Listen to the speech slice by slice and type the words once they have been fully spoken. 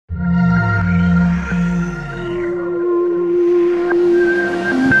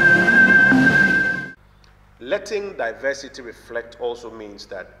letting diversity reflect also means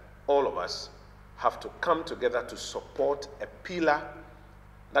that all of us have to come together to support a pillar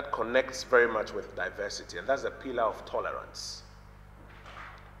that connects very much with diversity, and that's the pillar of tolerance.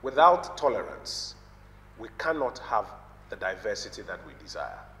 Without tolerance, we cannot have the diversity that we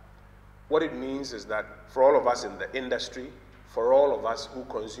desire. What it means is that for all of us in the industry, for all of us who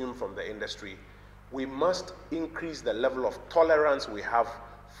consume from the industry, we must increase the level of tolerance we have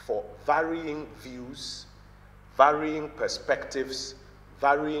for varying views, varying perspectives,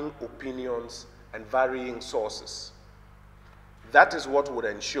 varying opinions, and varying sources. That is what would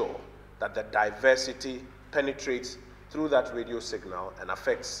ensure that the diversity penetrates through that radio signal and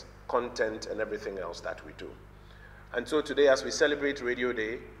affects content and everything else that we do. And so today, as we celebrate Radio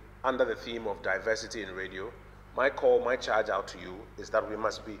Day under the theme of diversity in radio, my call, my charge out to you is that we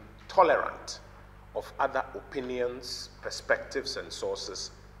must be tolerant of other opinions, perspectives, and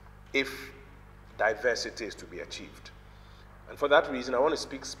sources if diversity is to be achieved. And for that reason, I want to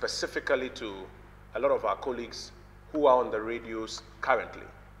speak specifically to a lot of our colleagues who are on the radios currently.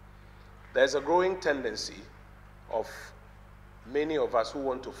 There's a growing tendency of many of us who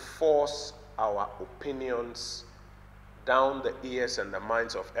want to force our opinions down the ears and the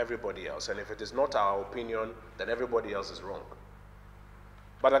minds of everybody else. And if it is not our opinion, then everybody else is wrong.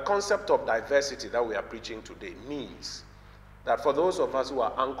 But the concept of diversity that we are preaching today means that for those of us who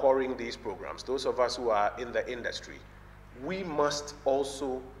are anchoring these programs, those of us who are in the industry, we must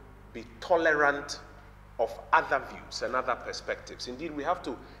also be tolerant of other views and other perspectives. Indeed, we have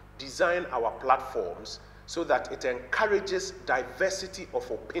to design our platforms so that it encourages diversity of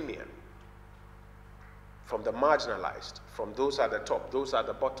opinion from the marginalized, from those at the top, those at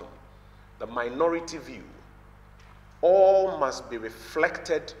the bottom, the minority view. All must be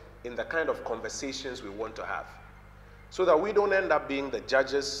reflected in the kind of conversations we want to have, so that we don't end up being the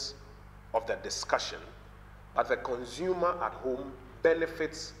judges of the discussion, but the consumer at home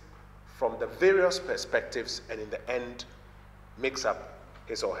benefits from the various perspectives and in the end makes up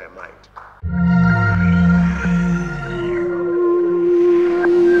his or her mind.